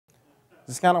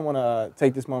Just kind of want to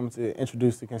take this moment to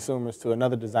introduce the consumers to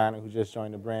another designer who just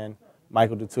joined the brand,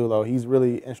 Michael DiTullo. He's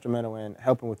really instrumental in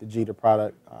helping with the Jeter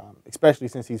product, especially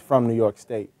since he's from New York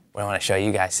State. What I want to show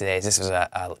you guys today is this was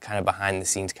a kind of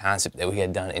behind-the-scenes concept that we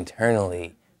had done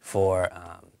internally for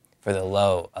a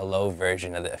low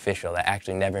version of the official that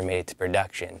actually never made it to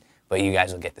production, but you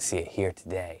guys will get to see it here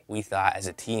today. We thought as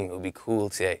a team it would be cool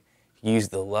to use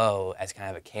the low as kind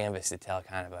of a canvas to tell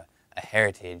kind of a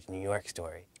heritage New York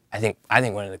story. I think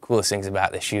one of the coolest things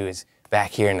about the shoe is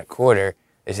back here in the quarter,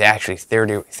 there's actually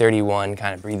 31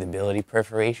 kind of breathability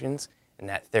perforations, and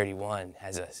that 31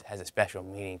 has a special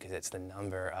meaning because it's the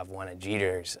number of one of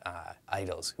Jeter's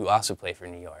idols who also played for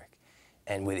New York.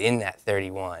 And within that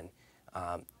 31,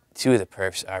 two of the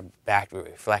perfs are backward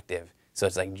reflective, so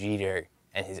it's like Jeter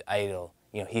and his idol,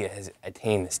 you know, he has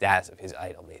attained the status of his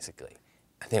idol basically.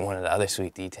 I think one of the other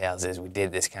sweet details is we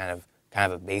did this kind of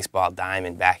a baseball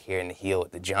diamond back here in the heel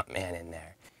with the jump man in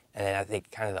there. And then I think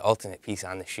kind of the ultimate piece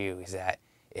on the shoe is that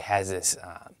it has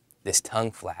this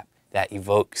tongue flap that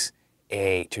evokes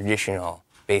a traditional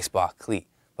baseball cleat.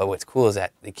 But what's cool is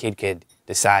that the kid could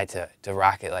decide to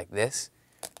rock it like this,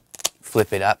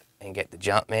 flip it up and get the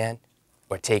jump man,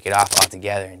 or take it off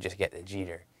altogether and just get the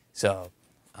Jeter. So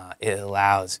it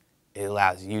allows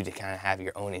you to kind of have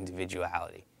your own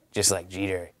individuality, just like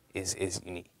Jeter is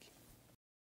unique.